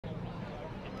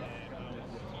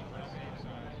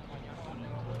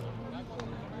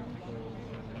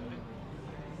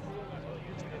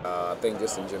I think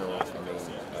just in general,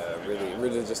 I mean,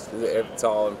 really just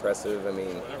tall, impressive. I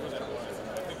mean,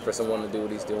 for someone to do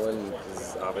what he's doing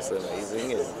is obviously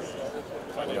amazing,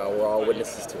 and you know, we're all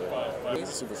witnesses to it.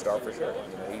 He's a superstar for sure.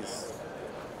 You know, he's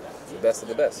the best of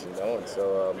the best, you know, and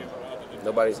so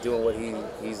nobody's doing what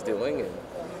he's doing, and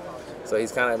so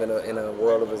he's kind of in a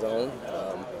world of his own,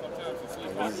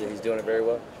 and he's doing it very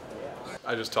well.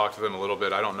 I just talked to him a little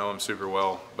bit. I don't know him super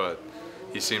well, but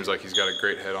he seems like he's got a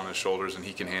great head on his shoulders and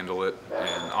he can handle it.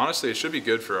 And honestly, it should be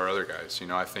good for our other guys. You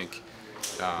know, I think,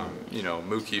 you know,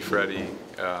 Mookie, Freddie,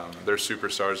 they're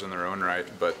superstars in their own right,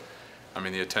 but I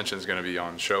mean, the attention is going to be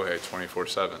on Shohei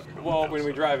 24/7. Well, when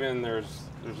we drive in, there's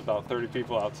about 30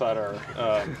 people outside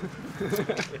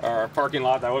our parking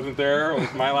lot that wasn't there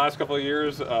my last couple of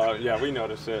years. Yeah, we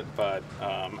notice it, but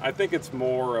I think it's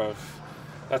more of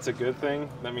that's a good thing.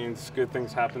 That means good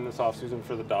things happen this offseason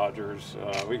for the Dodgers.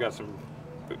 We got some,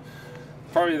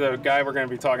 probably the guy we're going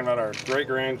to be talking about, our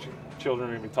great-grandchildren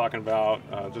we're going to be talking about,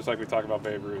 just like we talk about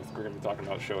Babe Ruth, we're going to be talking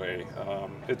about Shohei.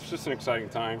 It's just an exciting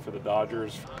time for the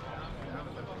Dodgers.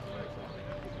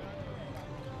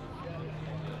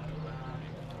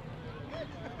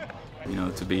 You know,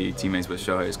 to be teammates with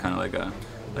Shohei is kind of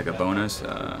like a bonus.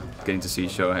 Getting to see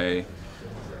Shohei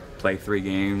play 3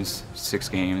 games, 6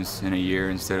 games in a year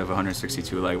instead of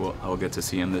 162 like I'll get to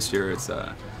see him this year.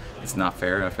 It's not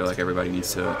fair. I feel like everybody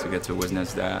needs to get to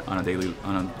witness that on a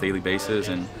daily basis,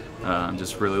 and I'm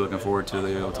just really looking forward to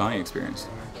the Ohtani experience.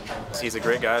 He's a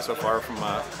great guy so far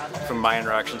from my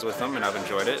interactions with him, and I've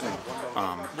enjoyed it.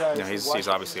 And you know, he's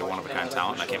obviously a one-of-a-kind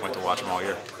talent, and I can't wait to watch him all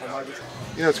year.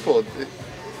 You know, it's cool.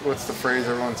 What's the phrase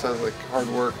everyone says, like, hard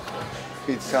work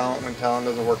beats talent when talent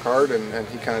doesn't work hard, and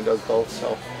he kind of does both.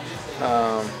 So,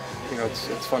 you know,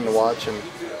 it's fun to watch and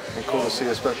cool to see,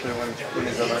 especially when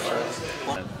he's on our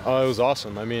side. It was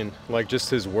awesome. I mean, like, just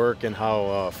his work and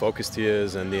how focused he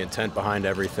is and the intent behind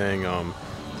everything,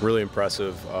 really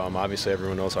impressive. Obviously,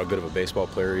 everyone knows how good of a baseball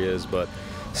player he is, but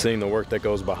seeing the work that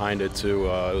goes behind it, too,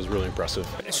 it was really impressive.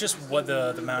 It's just what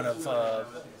the amount of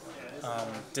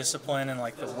discipline and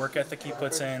like the work ethic he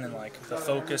puts in, and like the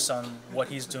focus on what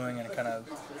he's doing and kind of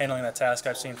handling that task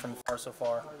I've seen from far so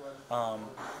far.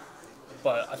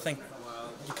 But I think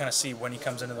you kind of see when he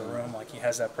comes into the room, like he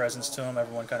has that presence to him.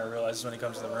 Everyone kind of realizes when he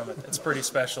comes to the room. It's pretty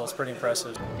special. It's pretty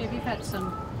impressive. Maybe you've had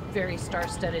some very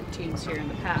star-studded teams here in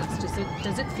the past.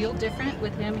 Does it feel different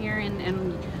with him here and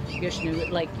Yushnu,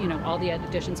 like, you know, all the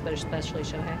additions, but especially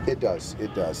Shohei? It does.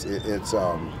 It does. It's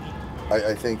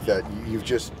I think that you've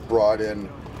just brought in,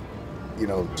 you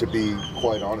know, to be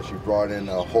quite honest, you've brought in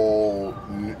a whole,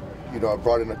 you know,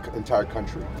 brought in an entire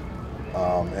country,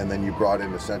 and then you brought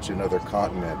in essentially another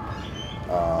continent.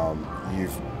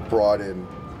 You've brought in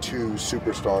 2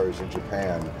 superstars in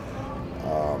Japan.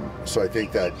 So I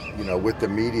think that, you know, with the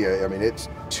media, I mean, it's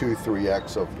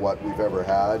 2-3x of what we've ever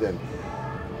had, and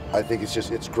I think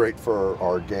it's great for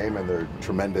our game, and they're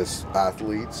tremendous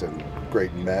athletes and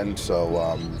great men.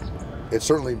 So it's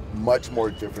certainly much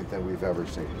more different than we've ever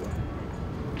seen.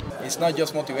 It's not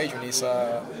just motivation. It's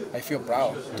I feel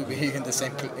proud to be in the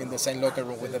same locker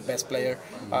room with the best player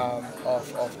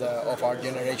of our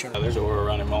generation. There's a war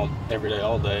around him every day,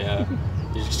 all day.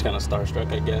 He's just kind of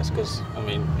starstruck, I guess, because I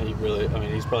mean,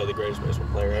 he's probably the greatest baseball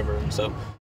player ever. And so